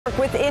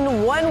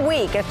Within 1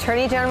 week,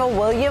 Attorney General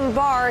William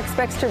Barr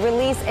expects to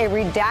release a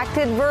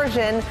redacted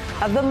version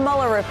of the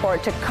Mueller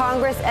report to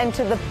Congress and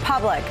to the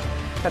public.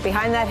 But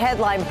behind that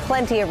headline,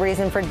 plenty of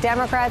reason for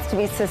Democrats to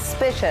be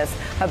suspicious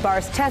of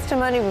Barr's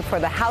testimony before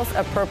the House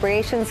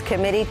Appropriations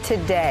Committee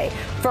today.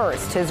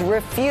 First, his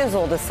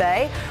refusal to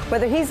say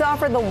whether he's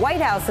offered the White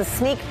House a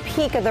sneak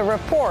peek of the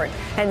report.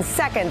 And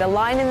second, a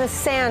line in the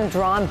sand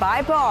drawn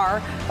by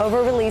Barr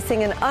over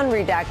releasing an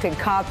unredacted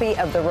copy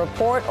of the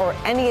report or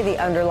any of the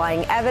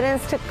underlying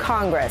evidence to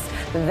Congress.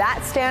 That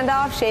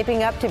standoff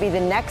shaping up to be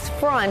the next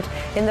front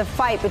in the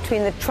fight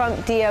between the Trump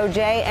DOJ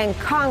and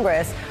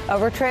Congress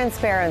over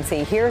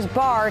transparency. Here's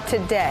Barr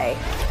today.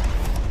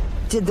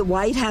 Did the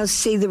White House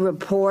see the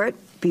report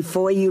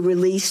before you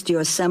released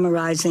your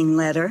summarizing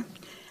letter?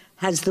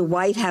 Has the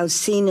White House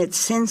seen it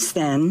since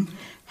then?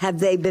 Have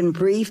they been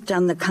briefed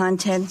on the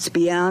contents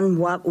beyond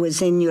what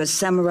was in your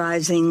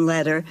summarizing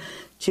letter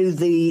to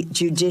the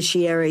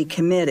Judiciary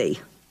Committee?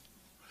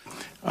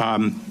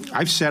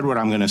 I've said what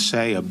I'm going to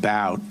say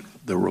about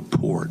the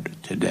report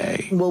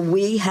today. Will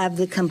we have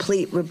the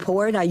complete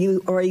report? Are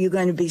you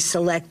going to be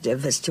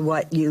selective as to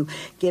what you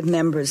give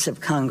members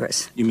of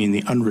Congress? You mean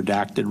the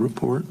unredacted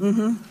report?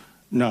 Mm-hmm.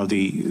 No,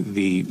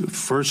 the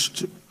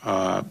first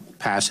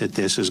pass at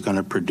this is going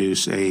to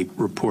produce a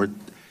report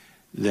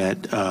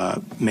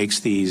that makes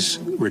these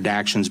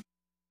redactions.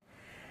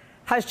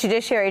 House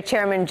Judiciary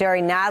Chairman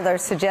Jerry Nadler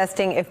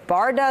suggesting if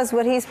Barr does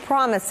what he's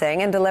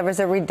promising and delivers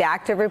a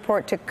redacted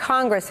report to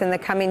Congress in the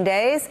coming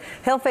days,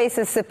 he'll face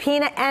a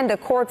subpoena and a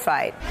court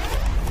fight.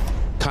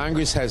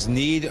 Congress has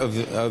need of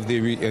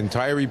the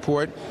entire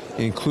report,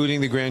 including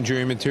the grand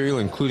jury material,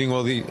 including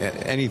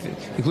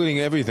including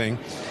everything.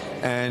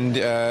 And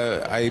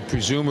I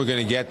presume we're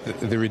going to get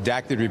the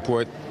redacted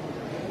report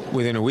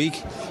within a week.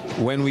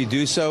 When we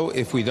do so,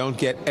 if we don't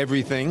get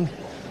everything,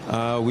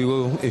 we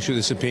will issue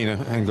the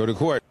subpoena and go to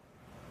court.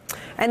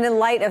 And in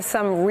light of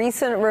some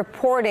recent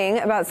reporting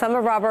about some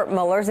of Robert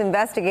Mueller's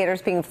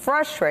investigators being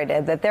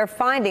frustrated that their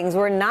findings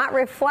were not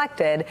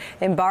reflected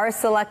in Barr's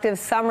selective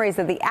summaries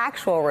of the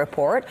actual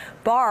report,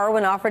 Barr,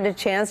 when offered a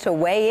chance to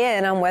weigh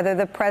in on whether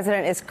the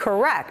president is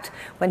correct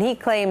when he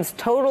claims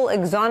total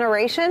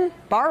exoneration,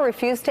 Barr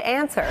refused to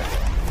answer.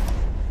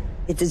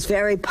 It is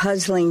very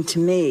puzzling to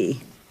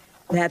me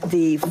that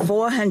the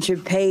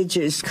 400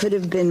 pages could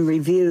have been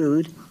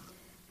reviewed,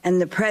 and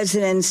the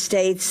president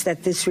states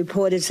that this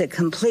report is a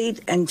complete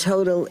and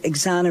total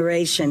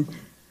exoneration.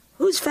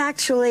 Who's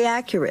factually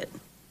accurate?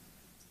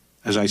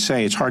 As I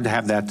say, it's hard to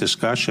have that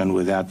discussion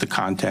without the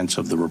contents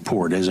of the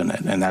report, isn't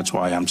it? And that's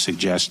why I'm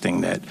suggesting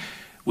that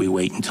we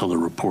wait until the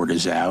report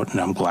is out, and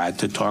I'm glad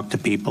to talk to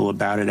people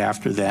about it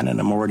after then,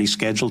 and I'm already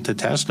scheduled to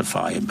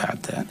testify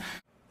about that.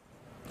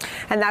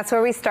 And that's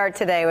where we start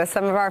today with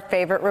some of our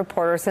favorite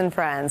reporters and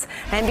friends.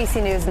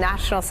 NBC News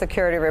national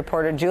security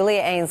reporter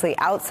Julia Ainsley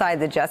outside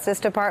the Justice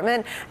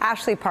Department,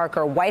 Ashley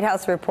Parker, White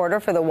House reporter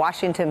for the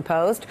Washington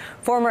Post,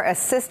 former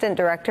assistant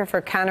director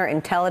for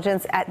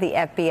counterintelligence at the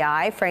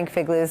FBI, Frank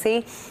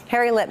Figliuzzi,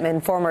 Harry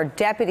Litman, former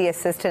deputy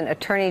assistant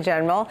attorney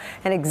general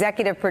and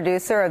executive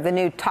producer of the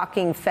new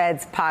Talking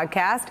Feds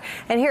podcast.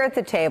 And here at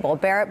the table,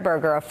 Berit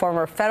Berger, a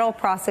former federal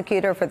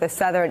prosecutor for the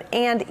Southern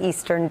and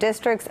Eastern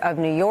Districts of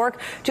New York.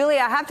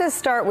 Julia, I have to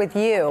start with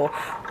you.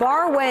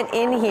 Barr went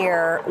in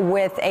here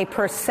with a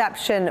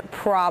perception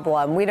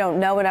problem. We don't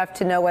know enough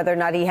to know whether or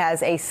not he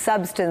has a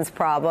substance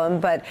problem,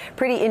 but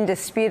pretty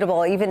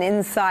indisputable, even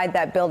inside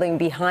that building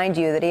behind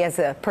you, that he has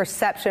a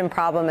perception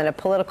problem and a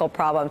political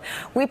problem.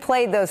 We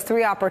played those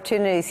three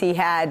opportunities he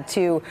had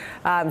to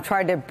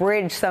try to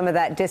bridge some of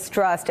that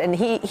distrust, and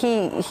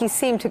he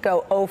seemed to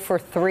go 0 for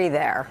 3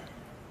 there.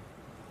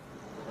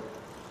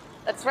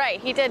 That's right.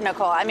 He did,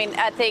 Nicole. I mean,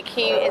 I think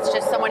he is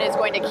just someone who's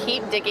going to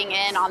keep digging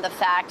in on the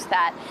fact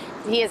that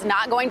he is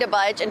not going to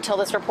budge until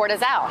this report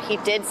is out. He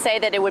did say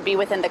that it would be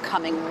within the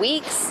coming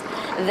weeks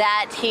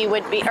that he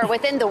would be, or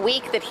within the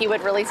week that he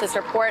would release this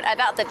report.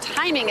 About the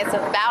timing, it's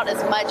about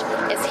as much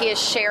as he is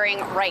sharing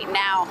right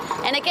now.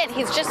 And again,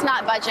 he's just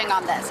not budging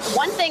on this.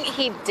 One thing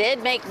he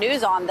did make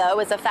news on, though,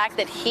 is the fact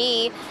that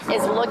he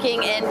is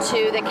looking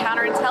into the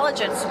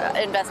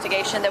counterintelligence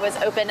investigation that was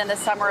opened in the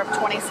summer of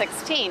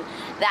 2016.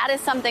 That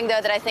is something,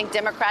 though, that I think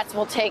Democrats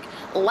will take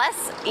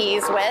less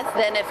ease with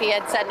than if he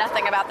had said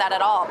nothing about that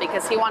at all,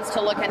 because he wants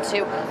to look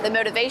into the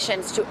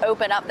motivations to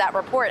open up that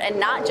report and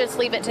not just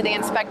leave it to the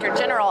Inspector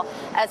General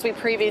as we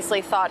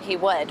previously thought he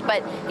would.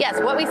 But yes,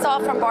 what we saw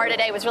from Barr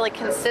today was really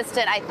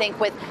consistent, I think,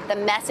 with the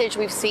message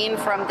we've seen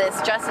from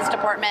this Justice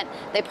Department.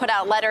 They put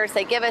out letters,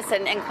 they give us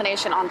an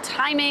inclination on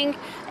timing,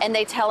 and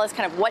they tell us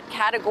kind of what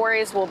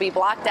categories will be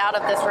blocked out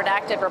of this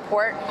redacted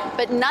report,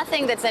 but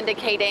nothing that's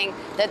indicating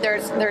that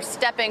they're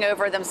stepping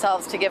over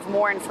themselves to give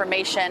more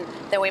information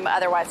than we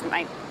otherwise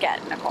might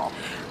get, Nicole.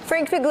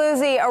 Frank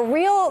Figliuzzi, a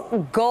real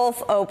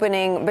gulf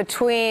opening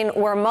between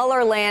where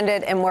Mueller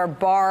landed and where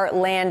Barr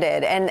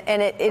landed. And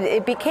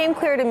it became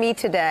clear to me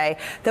today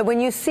that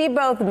when you see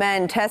both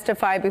men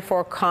testify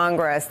before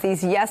Congress,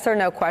 these yes or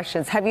no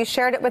questions, have you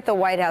shared it with the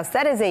White House?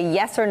 That is a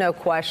yes or no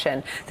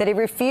question that he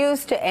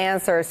refused to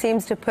answer.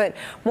 Seems to put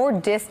more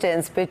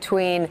distance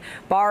between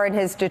Barr and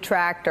his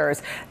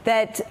detractors.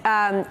 That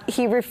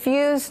he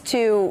refused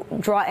to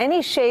draw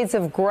any shades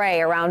of gray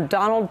around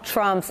Donald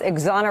Trump's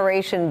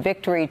exoneration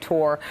victory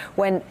tour,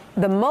 when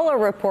the Mueller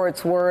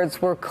report's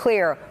words were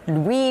clear: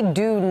 we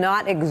do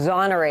not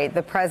exonerate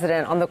the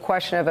president on the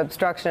question of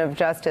obstruction of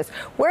justice.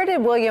 Where did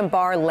William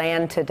Barr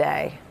land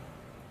today?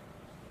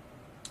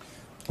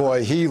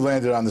 Boy, he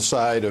landed on the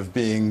side of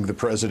being the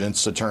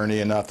president's attorney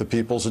and not the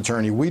people's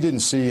attorney. We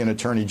didn't see an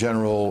attorney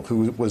general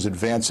who was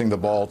advancing the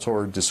ball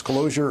toward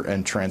disclosure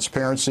and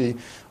transparency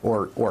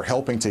or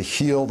helping to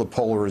heal the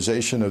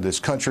polarization of this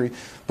country,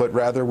 but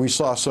rather we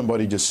saw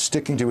somebody just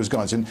sticking to his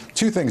guns. And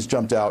two things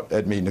jumped out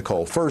at me,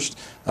 Nicole. First,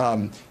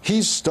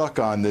 he's stuck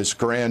on this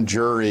grand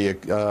jury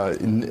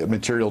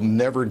material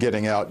never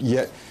getting out,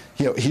 yet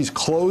he's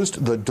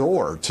closed the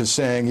door to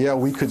saying, yeah,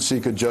 we could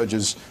seek a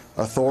judge's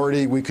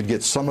authority. We could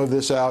get some of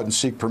this out and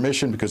seek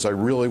permission because I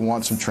really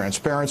want some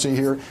transparency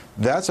here.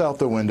 That's out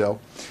the window.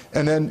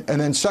 And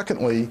then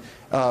secondly,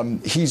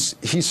 he's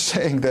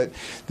saying that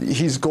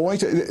he's going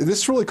to,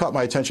 this really caught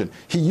my attention.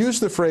 He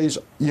used the phrase,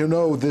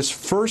 this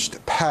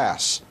first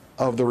pass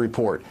of the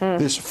report,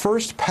 this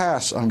first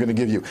pass I'm going to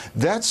give you,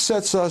 that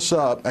sets us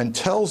up and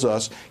tells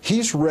us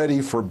he's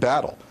ready for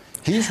battle.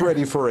 He's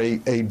ready for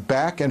a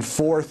back and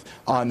forth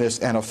on this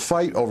and a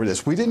fight over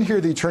this. We didn't hear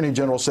the Attorney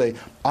General say,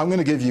 I'm going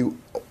to give you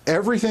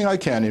everything I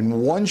can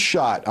in one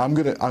shot. I'm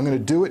going to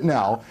do it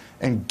now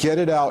and get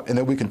it out, and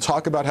then we can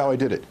talk about how I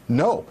did it.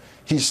 No.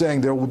 He's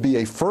saying there will be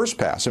a first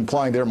pass,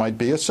 implying there might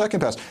be a second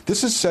pass.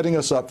 This is setting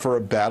us up for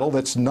a battle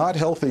that's not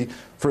healthy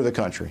for the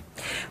country.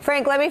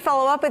 Frank, let me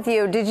follow up with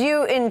you. Did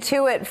you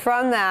intuit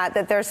from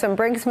that there's some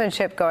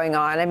brinksmanship going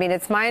on? I mean,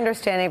 it's my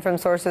understanding from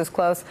sources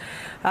close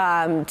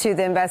to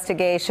the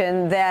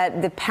investigation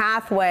that the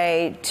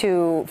pathway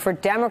for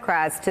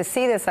Democrats to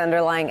see this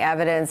underlying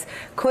evidence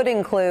could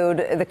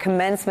include the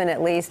commencement,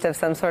 at least, of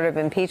some sort of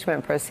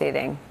impeachment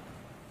proceeding.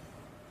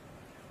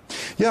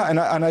 Yeah, and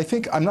I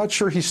think, I'm not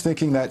sure he's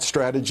thinking that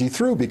strategy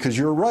through, because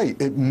you're right.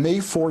 It may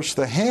force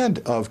the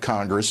hand of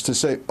Congress to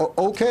say,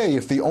 okay,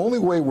 if the only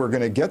way we're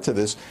going to get to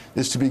this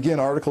is to begin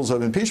articles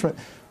of impeachment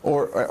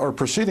or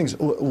proceedings,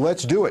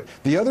 let's do it.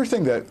 The other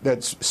thing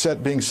that's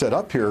being set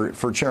up here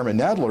for Chairman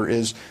Nadler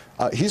is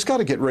he's got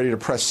to get ready to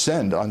press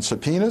send on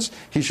subpoenas.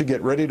 He should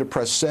get ready to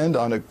press send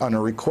on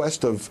a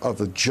request of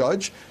the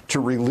judge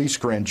to release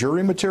grand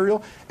jury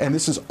material. And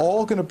this is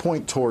all going to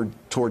point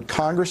toward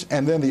Congress.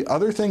 And then the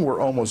other thing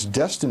we're almost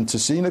destined to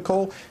see,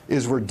 Nicole,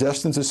 is we're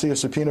destined to see a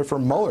subpoena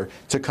from Mueller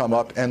to come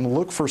up and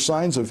look for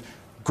signs of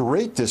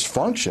great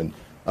dysfunction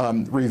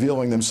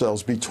revealing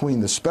themselves between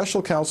the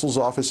special counsel's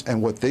office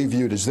and what they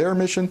viewed as their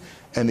mission,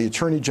 and the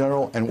Attorney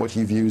General and what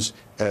he views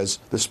as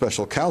the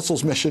special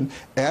counsel's mission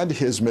and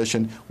his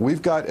mission.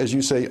 We've got, as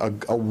you say,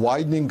 a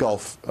widening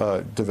gulf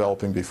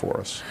developing before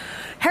us.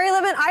 Harry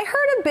Litman, I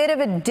heard a bit of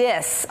a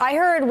diss. I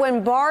heard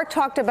when Barr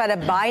talked about a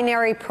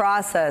binary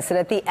process, that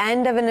at the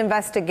end of an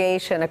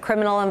investigation, a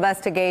criminal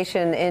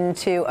investigation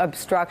into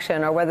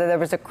obstruction, or whether there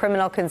was a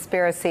criminal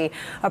conspiracy,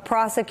 a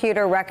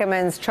prosecutor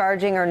recommends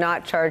charging or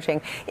not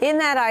charging. In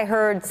that, I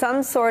heard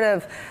some sort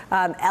of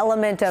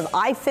element of,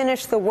 I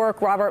finished the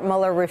work Robert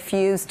Mueller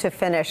refused to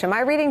finish. Am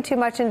I reading too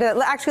much into that?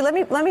 Actually,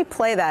 let me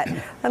play that.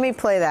 Let me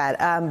play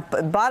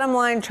that. Bottom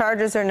line,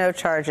 charges or no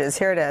charges.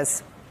 Here it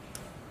is.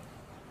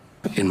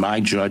 In my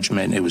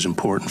judgment, it was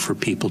important for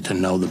people to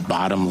know the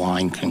bottom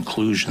line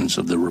conclusions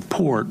of the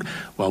report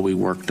while we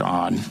worked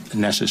on the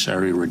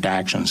necessary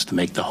redactions to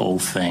make the whole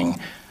thing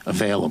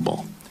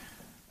available.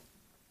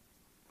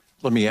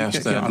 Let me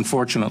ask that.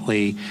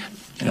 Unfortunately,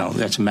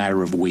 that's a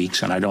matter of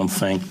weeks, and I don't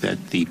think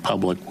that the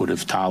public would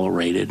have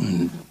tolerated,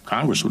 and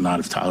Congress would not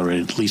have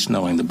tolerated, at least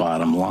knowing the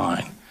bottom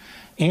line.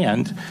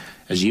 And,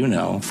 as you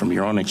know from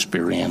your own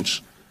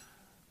experience,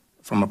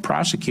 from a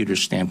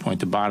prosecutor's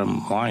standpoint, the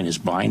bottom line is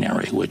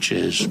binary, which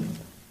is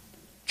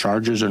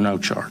charges or no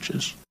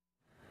charges.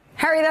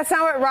 Harry, that's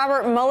not what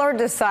Robert Mueller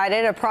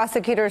decided. A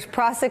prosecutor's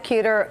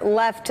prosecutor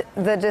left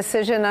the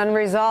decision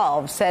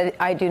unresolved, said,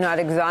 I do not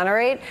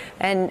exonerate,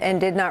 and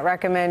did not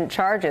recommend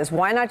charges.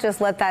 Why not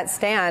just let that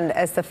stand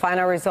as the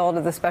final result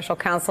of the special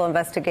counsel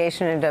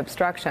investigation into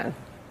obstruction?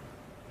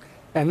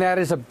 And that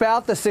is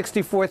about the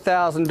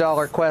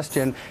 $64,000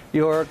 question.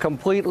 You're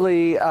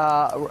completely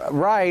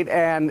right.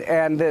 And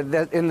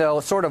in the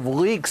sort of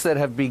leaks that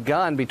have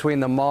begun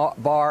between the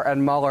Barr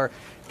and Mueller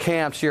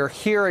camps, you're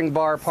hearing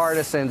Barr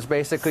partisans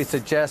basically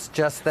suggest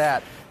just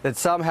that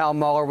somehow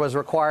Mueller was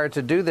required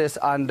to do this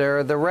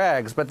under the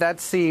regs. But that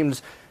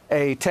seems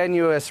a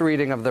tenuous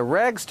reading of the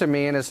regs to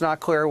me, and it's not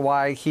clear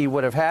why he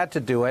would have had to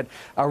do it.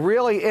 A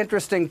really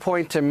interesting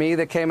point to me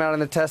that came out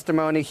in the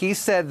testimony, he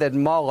said that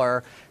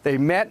Mueller, they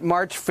met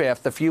March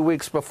 5th, a few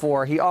weeks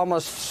before. He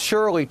almost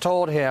surely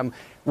told him,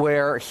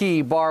 where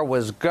Barr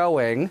was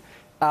going.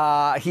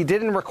 He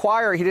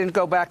didn't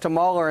go back to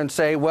Mueller and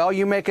say, well,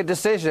 you make a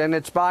decision.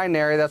 It's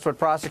binary. That's what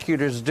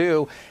prosecutors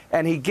do.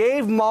 And he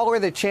gave Mueller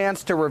the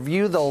chance to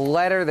review the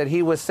letter that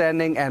he was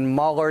sending, and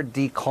Mueller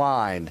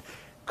declined.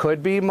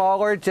 Could be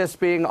Mueller just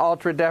being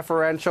ultra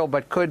deferential,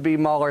 but could be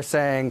Mueller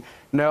saying,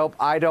 nope,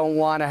 I don't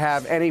want to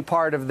have any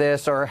part of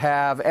this or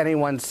have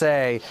anyone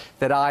say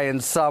that I in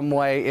some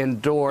way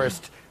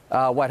endorsed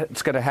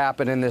what's going to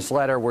happen in this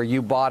letter where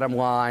you bottom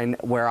line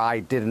where I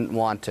didn't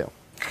want to.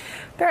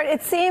 Berit,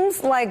 it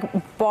seems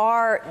like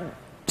Barr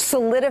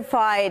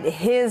solidified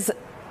his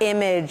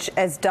image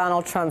as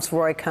Donald Trump's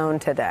Roy Cohn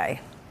today.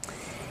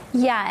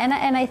 Yeah,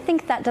 and I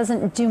think that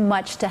doesn't do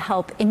much to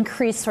help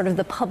increase sort of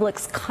the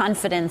public's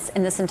confidence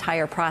in this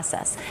entire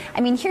process.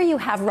 I mean, here you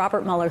have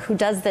Robert Mueller, who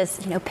does this,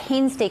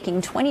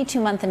 painstaking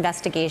 22-month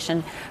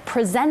investigation,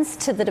 presents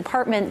to the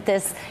department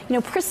this,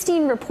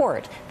 pristine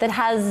report that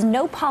has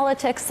no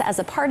politics as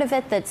a part of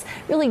it, that's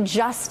really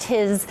just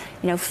his,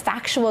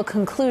 factual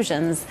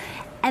conclusions.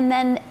 And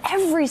then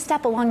every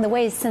step along the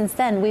way since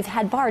then, we've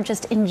had Barr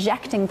just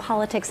injecting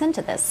politics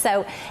into this.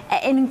 So,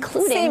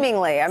 including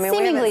seemingly, I mean,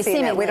 we haven't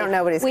seen it. We don't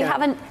know what he's going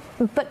to.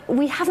 But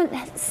we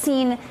haven't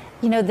seen,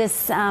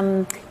 this.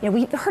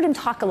 We heard him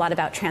talk a lot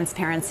about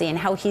transparency and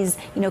how he's,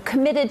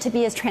 committed to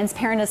be as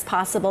transparent as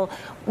possible,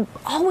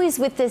 always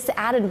with this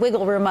added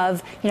wiggle room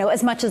of,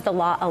 as much as the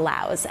law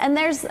allows. And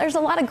there's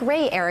a lot of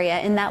gray area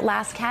in that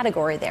last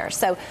category there.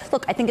 So,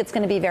 look, I think it's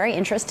going to be very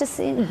interesting to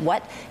see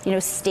what,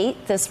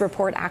 state this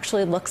report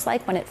actually looks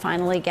like when it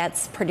finally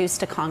gets produced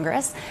to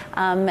Congress.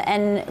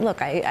 And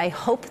look, I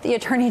hope the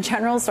Attorney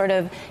General sort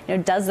of,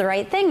 does the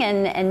right thing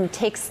and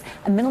takes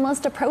a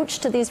minimalist approach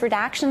to these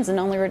redactions and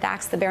only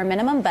redacts the bare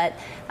minimum. But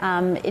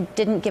it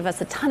didn't give us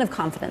a ton of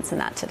confidence in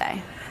that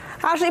today.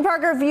 Ainsley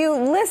Parker, if you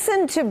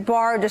listen to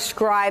Barr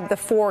describe the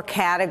 4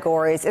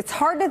 categories, it's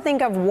hard to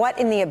think of what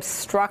in the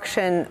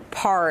obstruction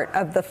part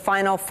of the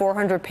final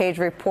 400-page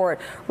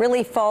report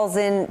really falls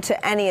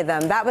into any of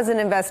them. That was an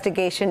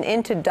investigation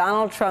into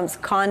Donald Trump's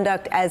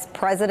conduct as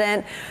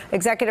president.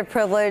 Executive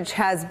privilege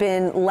has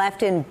been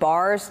left in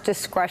Barr's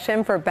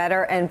discretion for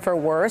better and for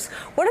worse.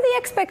 What are the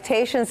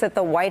expectations at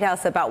the White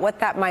House about what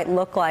that might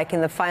look like in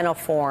the final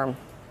form?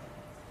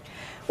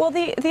 Well,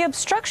 the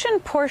obstruction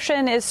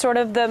portion is sort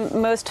of the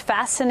most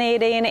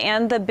fascinating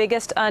and the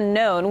biggest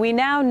unknown. We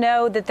now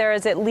know that there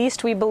is at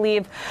least, we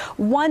believe,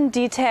 one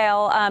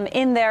detail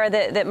in there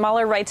that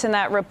Mueller writes in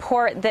that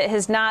report that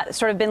has not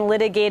sort of been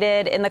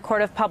litigated in the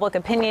court of public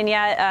opinion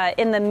yet,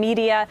 in the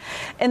media.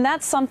 And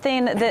that's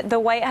something that the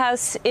White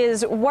House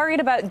is worried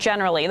about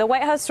generally. The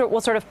White House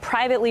will sort of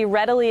privately,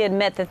 readily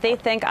admit that they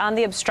think on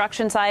the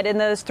obstruction side in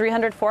those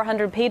 300,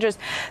 400 pages,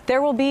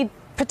 there will be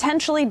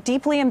potentially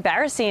deeply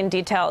embarrassing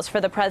details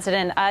for the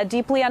president,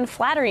 deeply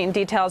unflattering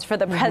details for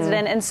the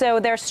president. And so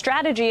their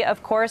strategy,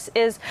 of course,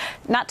 is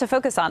not to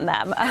focus on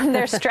them.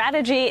 Their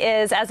strategy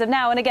is, as of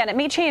now, and again, it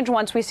may change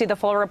once we see the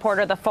full report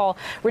or the full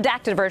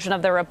redacted version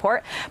of the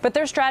report, but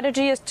their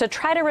strategy is to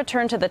try to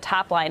return to the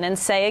top line and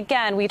say,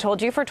 again, we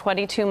told you for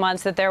 22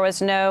 months that there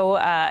was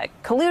no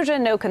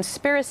collusion, no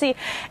conspiracy,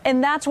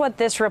 and that's what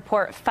this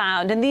report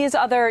found. And these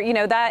other,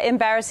 that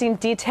embarrassing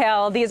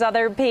detail, these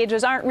other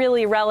pages aren't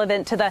really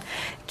relevant to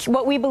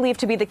what we believe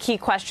to be the key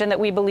question that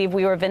we believe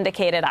we were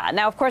vindicated on.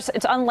 Now, of course,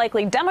 it's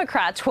unlikely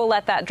Democrats will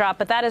let that drop,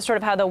 but that is sort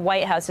of how the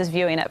White House is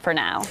viewing it for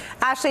now.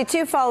 Ashley,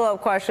 2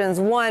 follow-up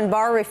questions. One,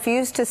 Barr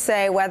refused to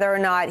say whether or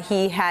not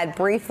he had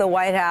briefed the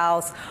White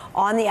House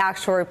on the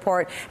actual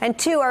report. And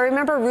 2, I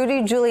remember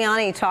Rudy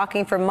Giuliani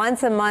talking for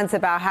months and months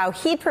about how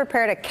he'd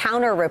prepared a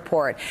counter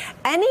report.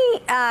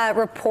 Any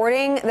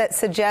reporting that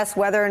suggests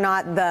whether or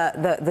not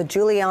the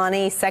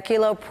Giuliani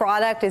Seculo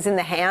product is in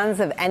the hands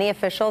of any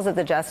officials at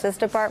the Justice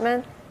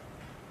Department?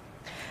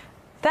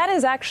 That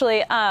is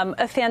actually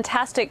a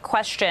fantastic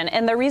question.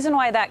 And the reason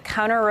why that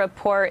counter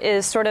report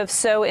is sort of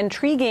so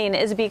intriguing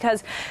is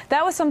because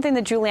that was something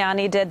that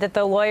Giuliani did, that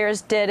the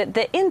lawyers did,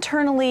 that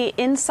internally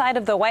inside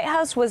of the White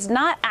House was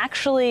not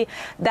actually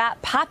that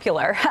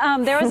popular.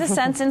 There was a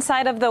sense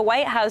inside of the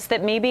White House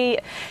that maybe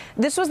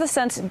this was the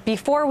sense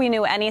before we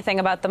knew anything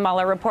about the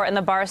Mueller report and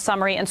the Barr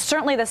summary, and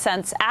certainly the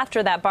sense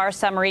after that Barr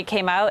summary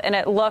came out and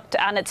it looked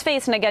on its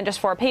face, and again, just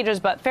 4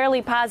 pages, but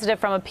fairly positive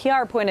from a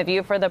PR point of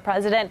view for the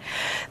president,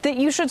 that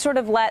you should sort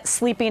of let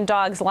sleeping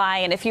dogs lie.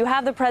 And if you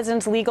have the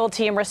president's legal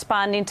team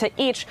responding to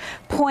each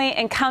point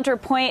and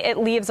counterpoint, it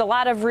leaves a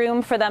lot of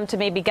room for them to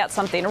maybe get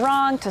something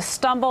wrong, to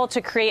stumble,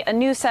 to create a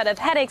new set of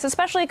headaches,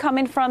 especially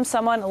coming from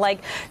someone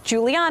like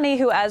Giuliani,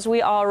 who, as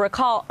we all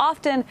recall,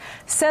 often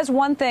says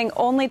one thing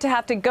only to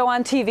have to go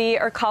on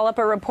TV or call up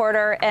a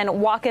reporter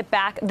and walk it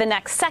back the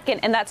next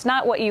second. And that's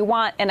not what you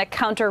want in a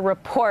counter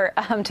report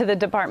to the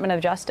Department of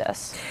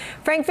Justice.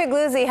 Frank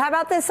Figliuzzi, how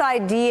about this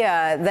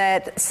idea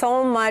that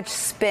so much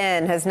spin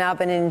spin has now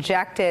been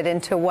injected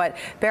into what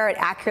Berit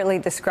accurately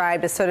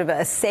described as sort of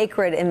a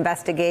sacred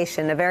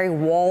investigation, a very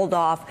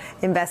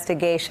walled-off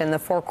investigation, the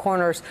four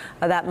corners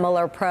of that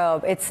Mueller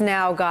probe. It's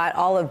now got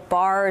all of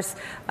Barr's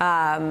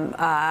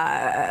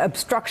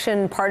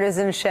obstruction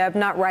partisanship,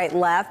 not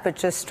right-left, but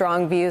just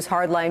strong views,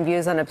 hardline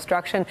views on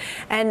obstruction,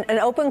 and an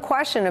open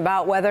question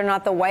about whether or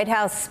not the White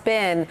House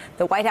spin,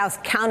 the White House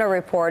counter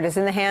report, is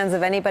in the hands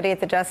of anybody at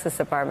the Justice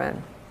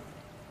Department.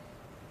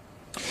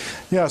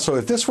 Yeah, so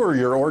if this were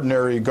your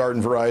ordinary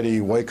garden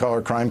variety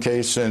white-collar crime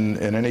case in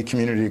any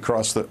community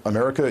across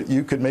America,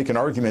 you could make an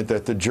argument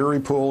that the jury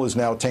pool is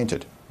now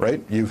tainted,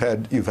 right? You've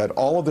had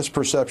all of this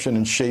perception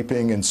and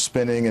shaping and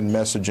spinning and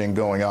messaging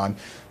going on,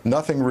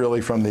 nothing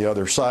really from the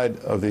other side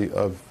of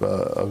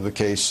the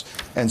case.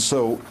 And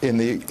so in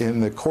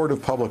the court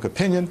of public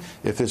opinion,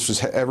 if this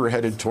was ever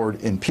headed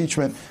toward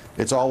impeachment,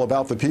 it's all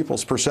about the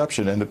people's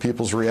perception and the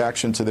people's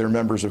reaction to their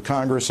members of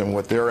Congress and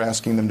what they're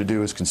asking them to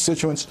do as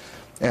constituents.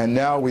 And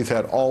now we've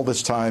had all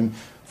this time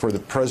for the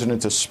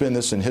president to spin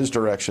this in his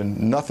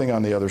direction, nothing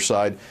on the other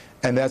side.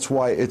 And that's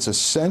why it's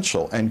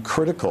essential and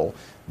critical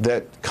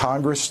that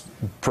Congress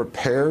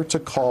prepare to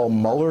call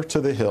Mueller to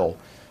the Hill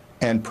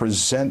and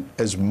present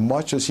as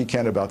much as he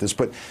can about this.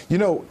 But, you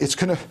know, he's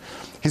going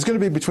to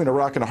be between a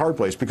rock and a hard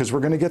place, because we're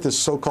going to get this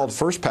so-called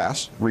first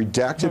pass,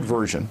 redacted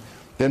version.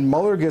 Then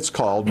Mueller gets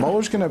called.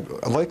 Mueller's going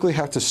to likely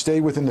have to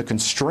stay within the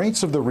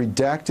constraints of the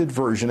redacted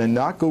version and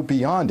not go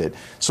beyond it.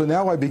 So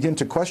now I begin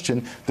to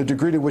question the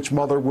degree to which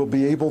Mueller will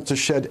be able to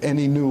shed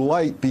any new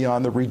light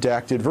beyond the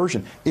redacted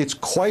version. It's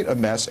quite a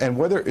mess, and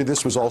whether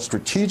this was all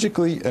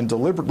strategically and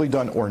deliberately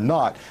done or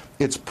not,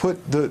 it's put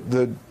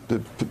the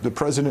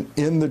president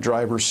in the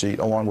driver's seat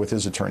along with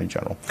his attorney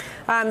general.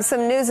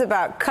 Some news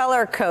about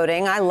color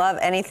coding. I love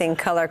anything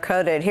color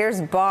coded. Here's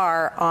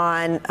Barr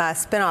on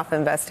spinoff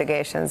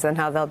investigations and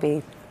how they'll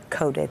be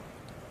coded.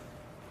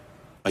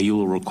 You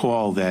will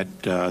recall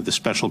that the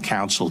special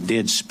counsel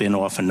did spin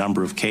off a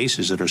number of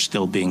cases that are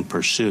still being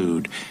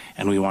pursued,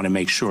 and we want to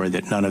make sure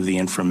that none of the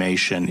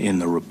information in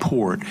the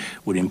report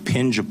would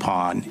impinge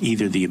upon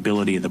either the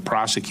ability of the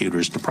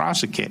prosecutors to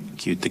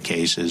prosecute the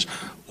cases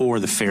or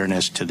the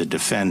fairness to the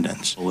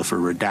defendants. Well, if a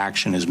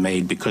redaction is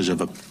made because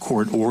of a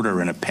court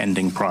order in a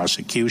pending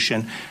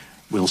prosecution,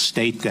 we'll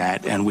state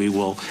that, and we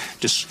will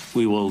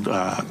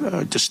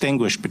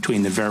distinguish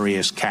between the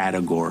various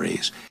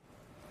categories.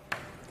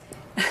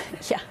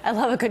 Yeah, I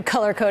love a good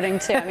color coding,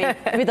 too. I mean,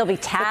 maybe there'll be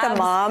tabs. With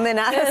the mom in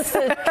us.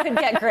 It could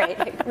get great.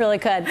 It really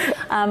could.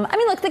 I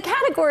mean, look, the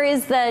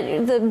categories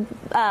that the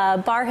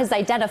Barr has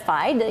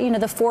identified, you know,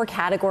 the four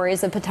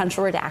categories of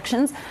potential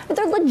redactions,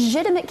 they're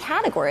legitimate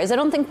categories. I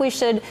don't think we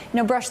should,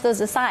 brush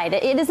those aside.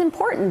 It is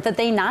important that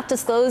they not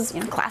disclose,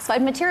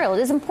 classified material.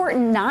 It is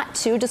important not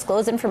to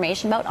disclose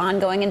information about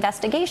ongoing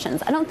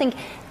investigations. I don't think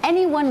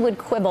anyone would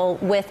quibble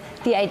with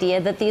the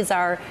idea that these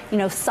are,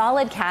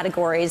 solid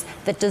categories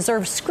that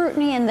deserve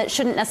scrutiny and that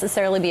shouldn't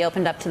necessarily be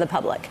opened up to the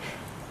public.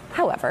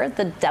 However,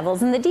 the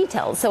devil's in the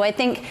details. So I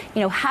think,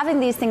 having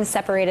these things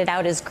separated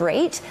out is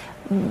great.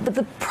 But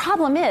the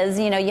problem is,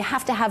 you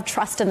have to have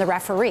trust in the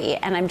referee.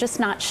 And I'm just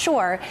not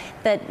sure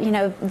that,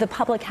 the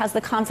public has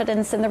the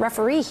confidence in the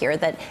referee here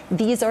that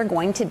these are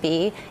going to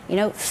be,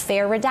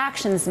 fair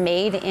redactions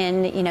made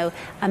in,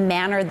 a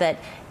manner that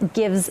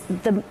gives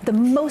the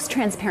most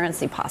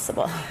transparency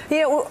possible.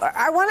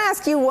 I want to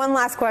ask you one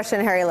last question,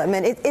 Harry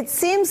Litman. It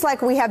seems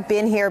like we have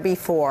been here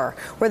before,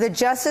 where the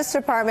Justice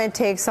Department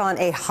takes on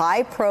a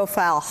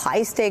high-profile,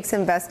 high-stakes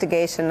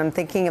investigation. I'm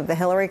thinking of the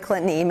Hillary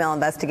Clinton email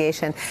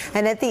investigation.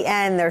 And at the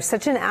end, there's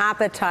such an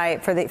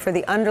appetite for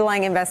the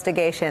underlying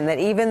investigation that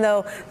even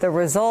though the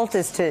result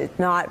is to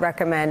not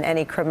recommend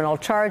any criminal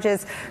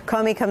charges,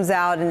 Comey comes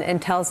out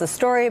and tells a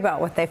story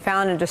about what they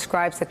found and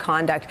describes the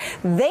conduct.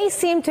 They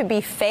seem to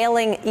be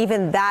failing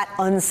even that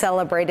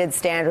uncelebrated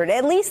standard.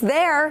 At least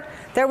there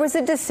was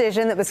a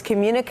decision that was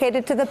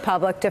communicated to the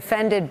public,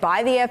 defended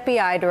by the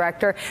FBI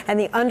director, and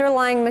the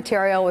underlying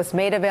material was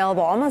made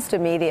available almost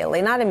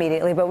immediately. Not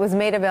immediately, but was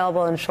made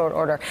available in short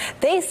order.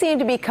 They seem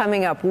to be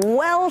coming up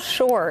well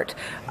short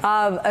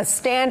of a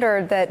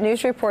standard that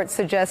news reports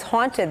suggest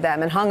haunted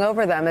them and hung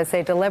over them as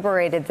they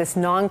deliberated this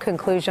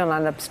non-conclusion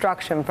on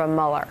obstruction from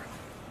Mueller.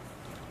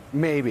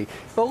 Maybe.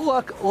 But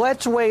look,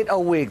 let's wait a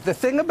week. The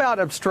thing about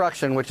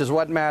obstruction, which is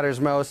what matters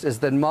most, is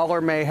that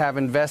Mueller may have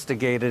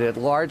investigated it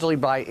largely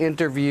by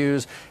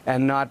interviews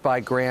and not by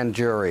grand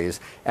juries.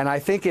 And I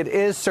think it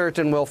is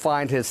certain we'll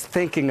find his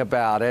thinking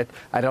about it.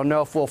 I don't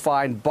know if we'll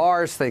find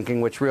Barr's thinking,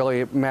 which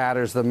really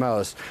matters the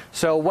most.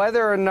 So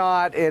whether or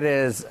not it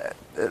is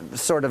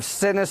sort of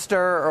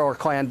sinister or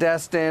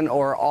clandestine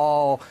or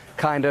all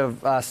kind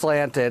of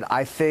slanted,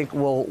 I think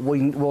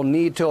we'll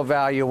need to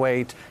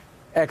evaluate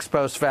ex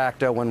post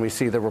facto when we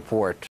see the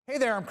report. Hey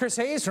there, I'm Chris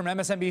Hayes from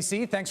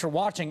MSNBC. Thanks for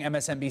watching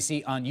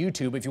MSNBC on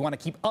YouTube. If you want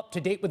to keep up to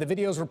date with the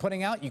videos we're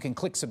putting out, you can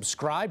click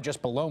subscribe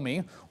just below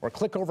me or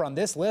click over on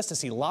this list to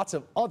see lots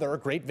of other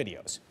great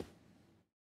videos.